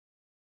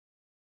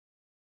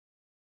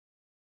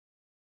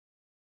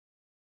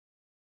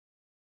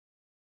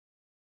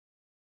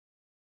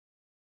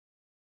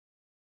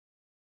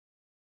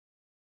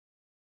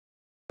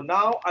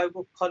Now I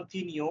will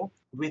continue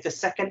with the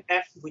second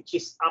app, which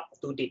is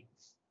UpToDate.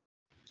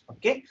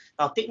 Okay,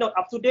 now take note,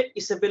 UpToDate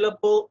is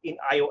available in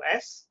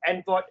iOS,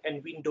 Android,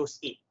 and Windows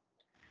 8.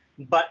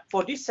 But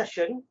for this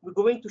session, we're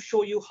going to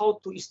show you how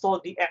to install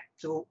the app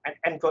to an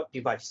Android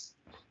device.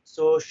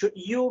 So should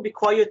you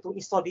require to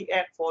install the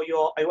app for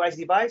your iOS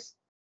device,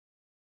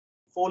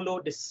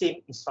 follow the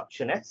same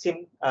instruction,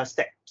 same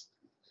steps.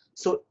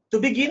 So to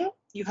begin,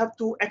 you have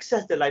to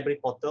access the library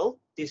portal.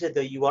 This is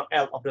the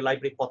URL of the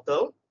library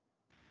portal.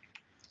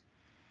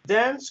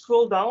 Then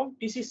scroll down.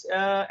 This is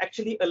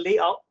actually a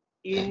layout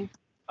in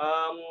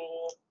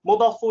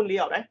mobile phone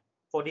layout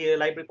for the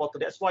library portal.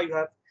 That's why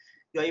you're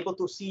able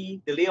to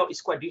see the layout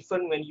is quite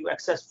different when you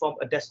access from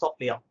a desktop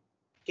layout.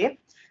 Okay.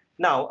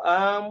 Now,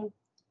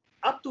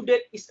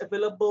 UpToDate is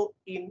available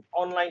in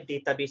online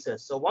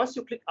databases. So once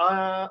you click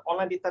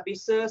online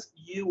databases,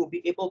 you will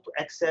be able to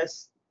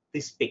access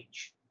this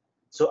page.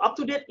 So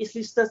UpToDate is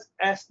listed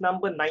as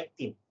number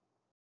 19.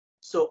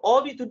 So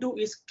all you need to do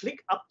is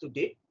click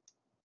UpToDate.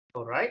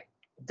 All right.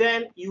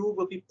 Then you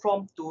will be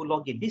prompted to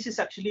log in. This is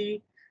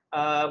actually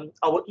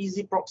our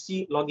easy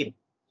proxy login.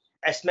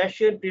 As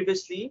mentioned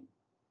previously,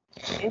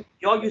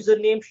 your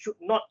username should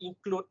not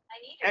include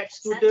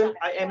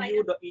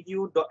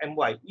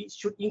 @student.imu.edu.my. It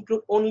should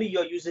include only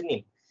your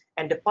username,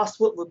 and the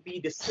password will be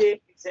the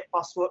same exact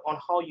password on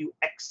how you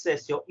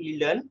access your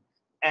eLearn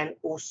and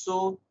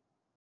also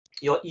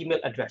your email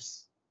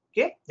address.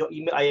 Okay, your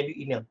email, IMU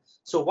email.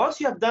 So once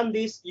you have done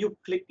this, you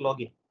click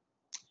login.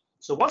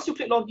 So once you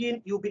click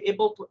login, you'll be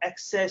able to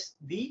access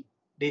the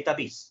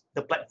database,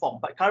 the platform.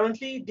 But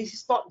currently, this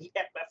is not the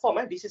app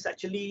platform. This is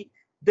actually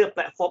the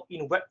platform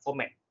in web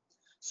format.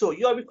 So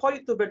you are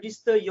required to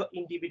register your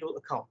individual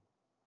account.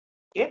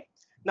 Okay.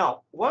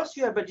 Now, once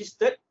you have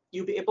registered,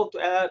 you'll be able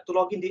to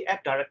log in the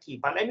app directly.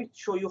 But let me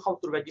show you how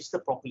to register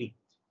properly.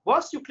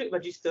 Once you click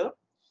register,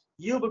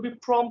 you will be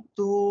prompted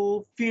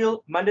to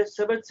fill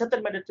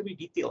certain mandatory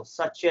details,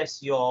 such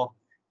as your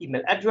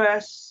email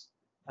address,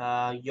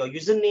 your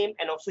username,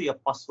 and also your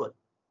password.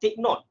 Take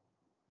note,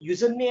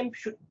 username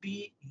should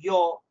be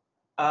your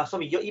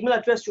email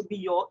address should be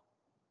your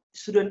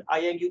student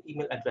IMU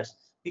email address,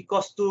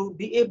 because to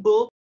be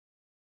able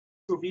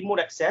to remote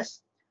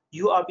access,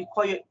 you are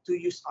required to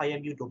use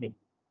IMU domain.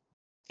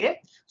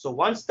 Okay, so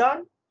once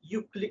done,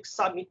 you click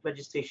submit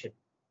registration.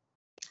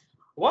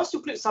 Once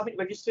you click submit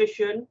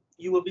registration,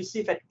 you will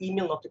receive an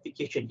email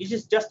notification. This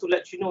is just to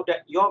let you know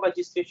that your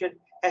registration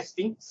has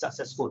been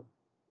successful.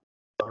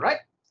 All right.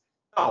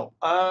 Now,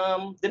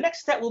 the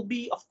next step will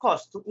be, of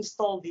course, to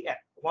install the app.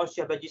 Once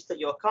you have registered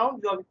your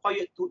account, you are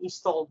required to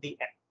install the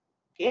app.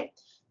 Okay.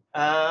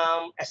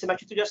 As I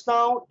mentioned just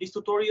now, this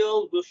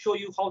tutorial will show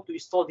you how to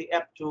install the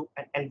app to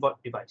an Android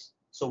device.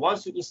 So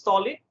once you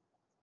install it,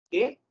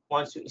 okay,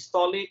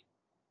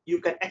 you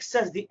can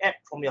access the app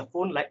from your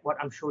phone, like what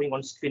I'm showing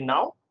on screen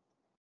now.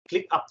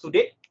 Click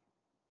UpToDate.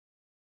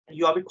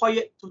 You are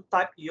required to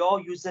type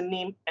your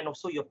username and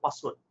also your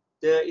password.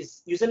 There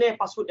is username and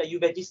password that you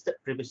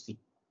registered previously.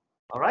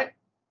 All right.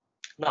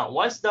 Now,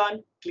 once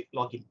done, click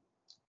login.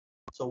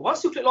 So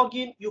once you click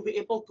login, you'll be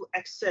able to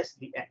access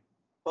the app.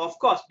 But of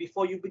course,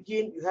 before you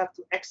begin, you have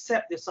to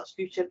accept the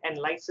subscription and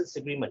license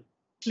agreement.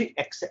 Click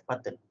accept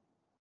button.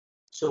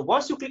 So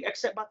once you click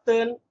accept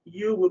button,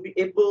 you will be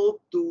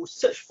able to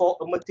search for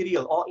a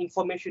material or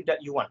information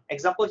that you want.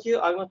 Example here,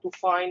 I want to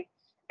find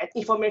an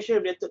information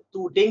related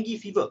to dengue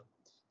fever.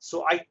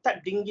 So I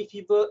type dengue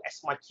fever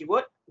as my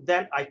keyword,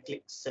 then I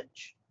click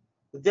search.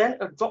 Then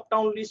a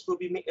drop-down list will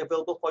be made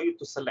available for you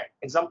to select.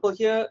 Example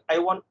here, I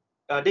want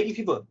dengue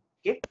fever.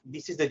 Okay,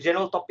 this is the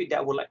general topic that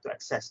I would like to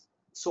access.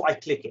 So I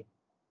click it.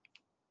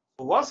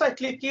 Once I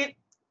click it,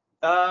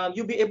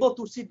 you'll be able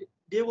to see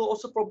they will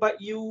also provide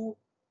you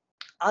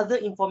other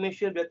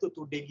information related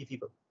to dengue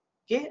fever.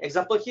 Okay,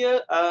 example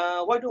here,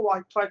 why do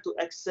I try to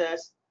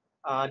access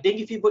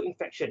dengue fever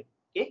infection?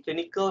 Okay,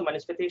 clinical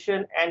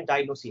manifestation and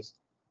diagnosis.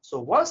 So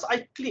once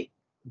I click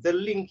the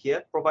link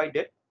here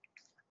provided,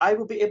 I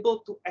will be able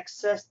to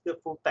access the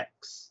full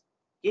text.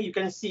 Okay, you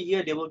can see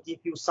here they will give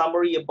you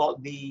summary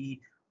about the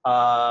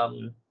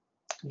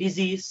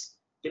disease,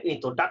 the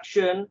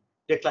introduction,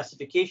 the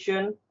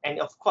classification, and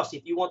of course,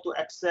 if you want to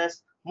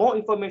access more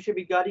information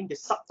regarding the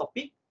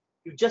subtopic,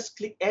 you just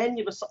click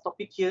any of the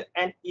subtopic here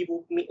and it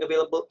will be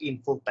available in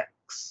full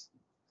text.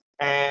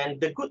 And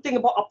the good thing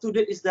about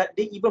UpToDate is that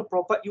they even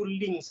provide you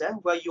links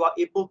where you are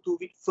able to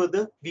read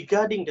further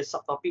regarding the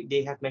subtopic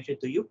they have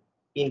mentioned to you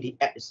in the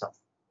app itself.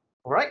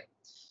 All right.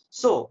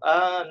 So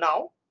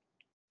now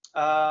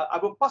I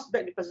will pass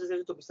back the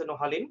presentation to Mr.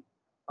 Nohalim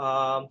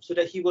so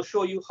that he will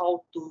show you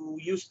how to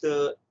use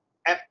the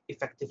app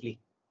effectively.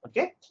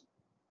 Okay,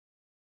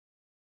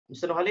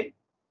 Mr. Nohalim.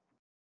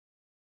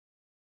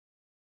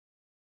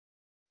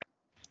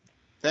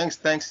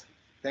 Thanks,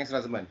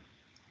 Razman.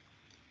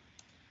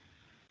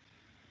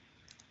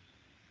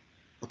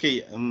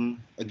 Okay,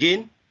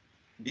 again,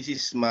 this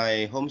is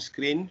my home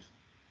screen,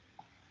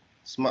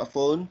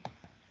 smartphone.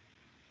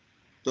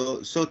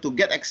 So to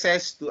get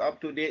access to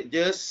UpToDate,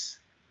 just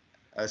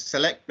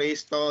select Play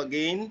Store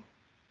again.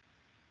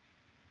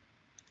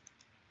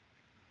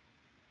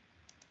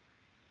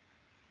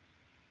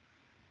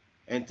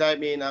 and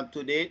type in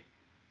UpToDate.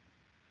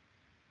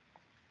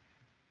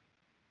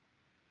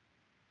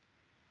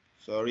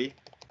 Sorry.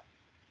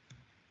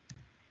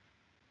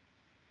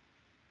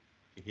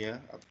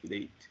 Here,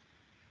 UpToDate.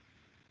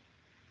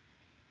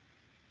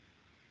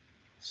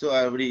 So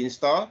I already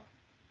installed.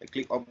 I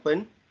click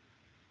open.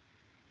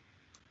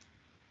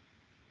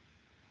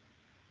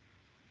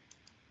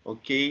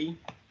 Okay,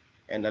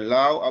 and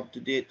allow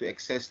UpToDate to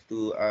access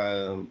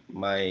to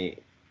my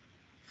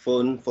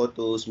phone,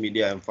 photos,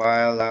 media, and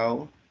file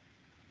now.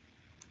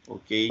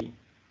 Okay,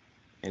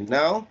 and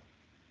now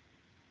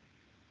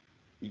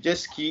you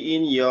just key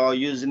in your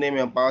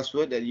username and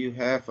password that you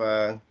have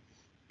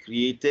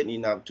created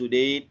in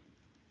UpToDate.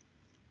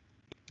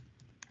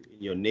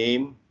 Your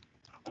name,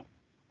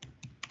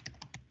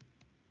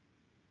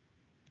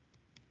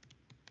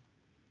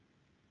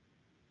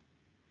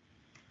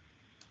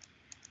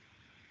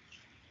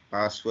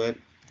 password,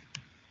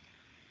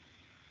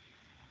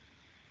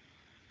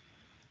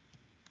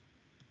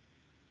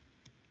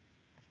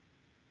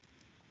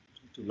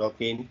 to log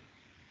in.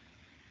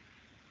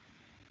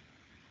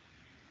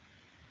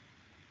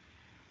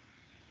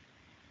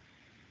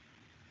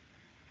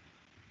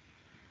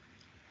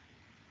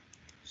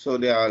 So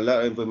there are a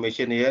lot of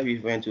information here. If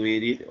you want to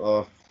read it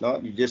or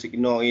not, you just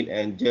ignore it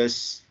and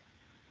just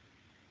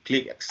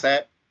click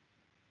accept.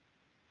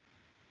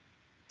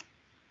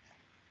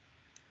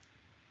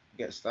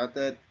 Get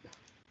started.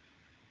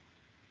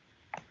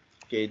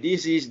 Okay,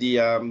 this is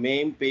the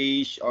main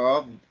page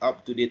of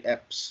UpToDate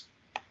apps.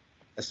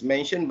 As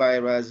mentioned by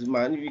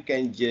Razman, we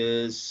can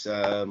just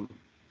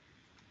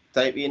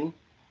type in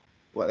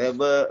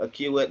whatever a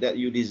keyword that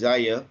you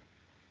desire.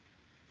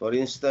 For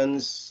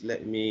instance,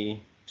 let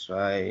me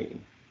try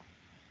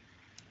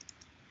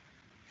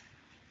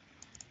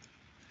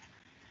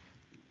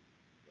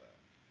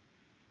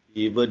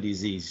liver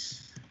disease.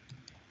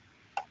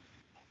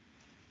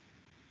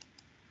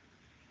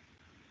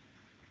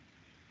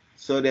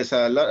 So there's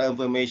a lot of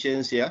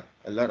information here,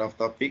 a lot of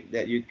topic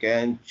that you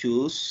can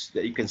choose,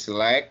 that you can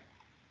select.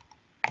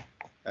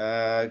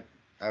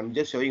 I'm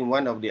just showing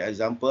one of the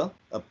example.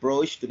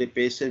 Approach to the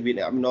patient with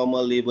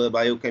abnormal liver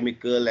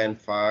biochemical and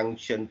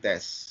function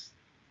tests.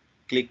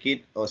 Click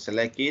it or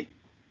select it.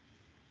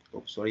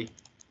 Oh, sorry.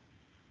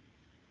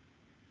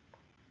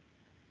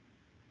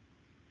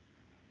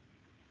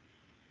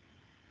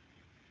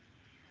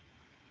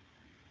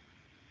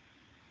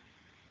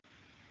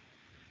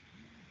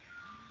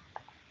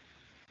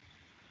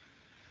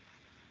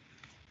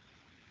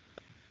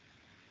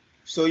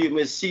 So you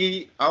may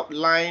see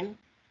outline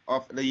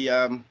of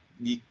the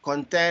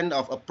content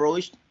of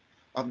approach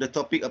of the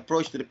topic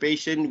approach to the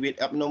patient with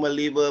abnormal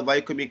liver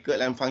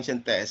biochemical and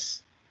function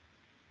tests.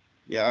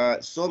 There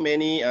are so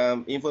many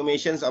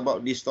informations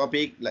about this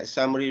topic, like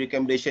summary,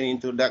 recommendation,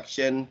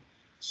 introduction,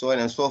 so on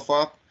and so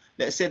forth.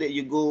 Let's say that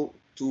you go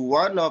to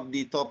one of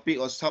the topic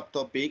or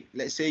subtopic.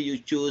 Let's say you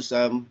choose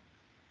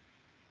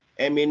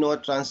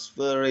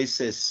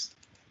aminotransferases,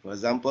 for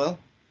example.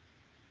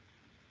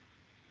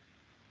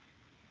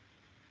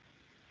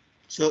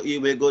 So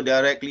it will go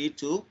directly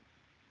to,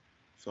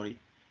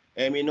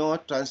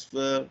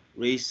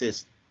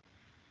 aminotransferases.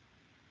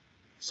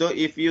 So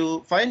if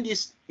you find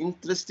this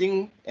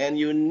interesting and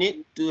you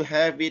need to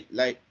have it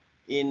like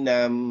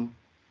in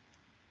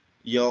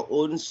your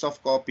own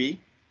soft copy,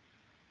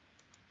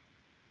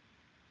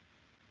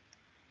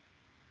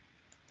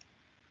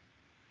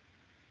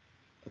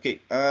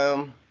 okay,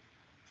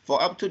 for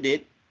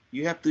UpToDate,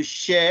 you have to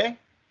share,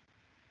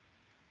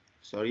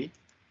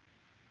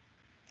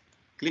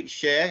 click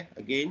share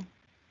again,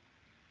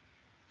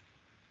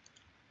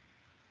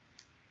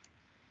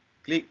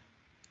 click,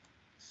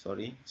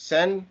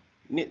 send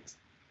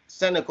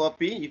a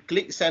copy, you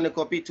click send a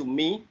copy to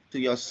me, to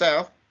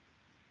yourself,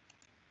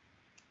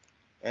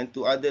 and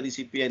to other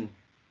recipient.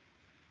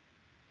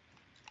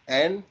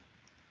 And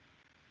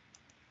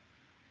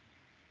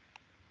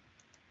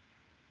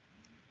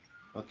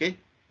okay,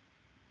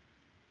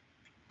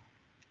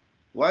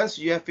 once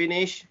you have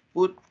finished,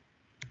 put,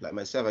 like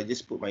myself, I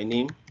just put my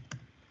name,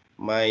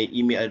 my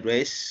email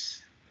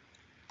address.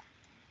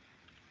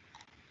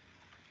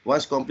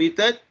 Once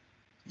completed,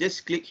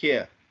 just click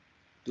here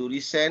to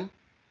resend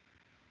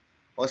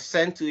or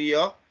send to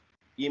your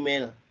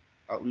email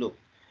Outlook.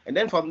 And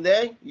then from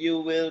there,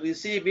 you will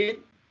receive it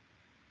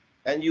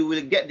and you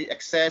will get the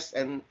access,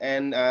 and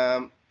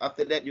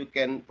after that, you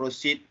can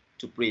proceed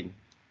to print.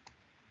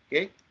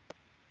 Okay.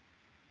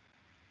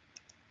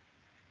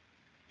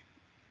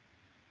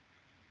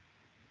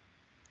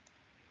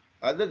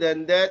 Other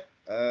than that,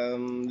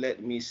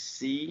 let me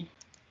see.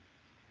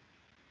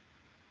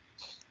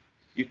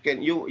 You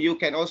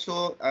can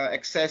also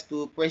access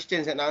to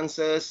questions and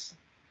answers,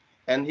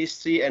 and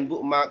history and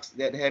bookmarks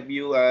that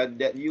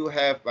you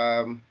have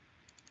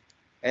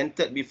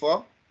entered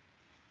before.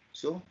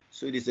 So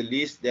it is a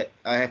list that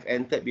I have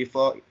entered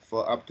before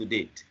for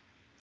UpToDate.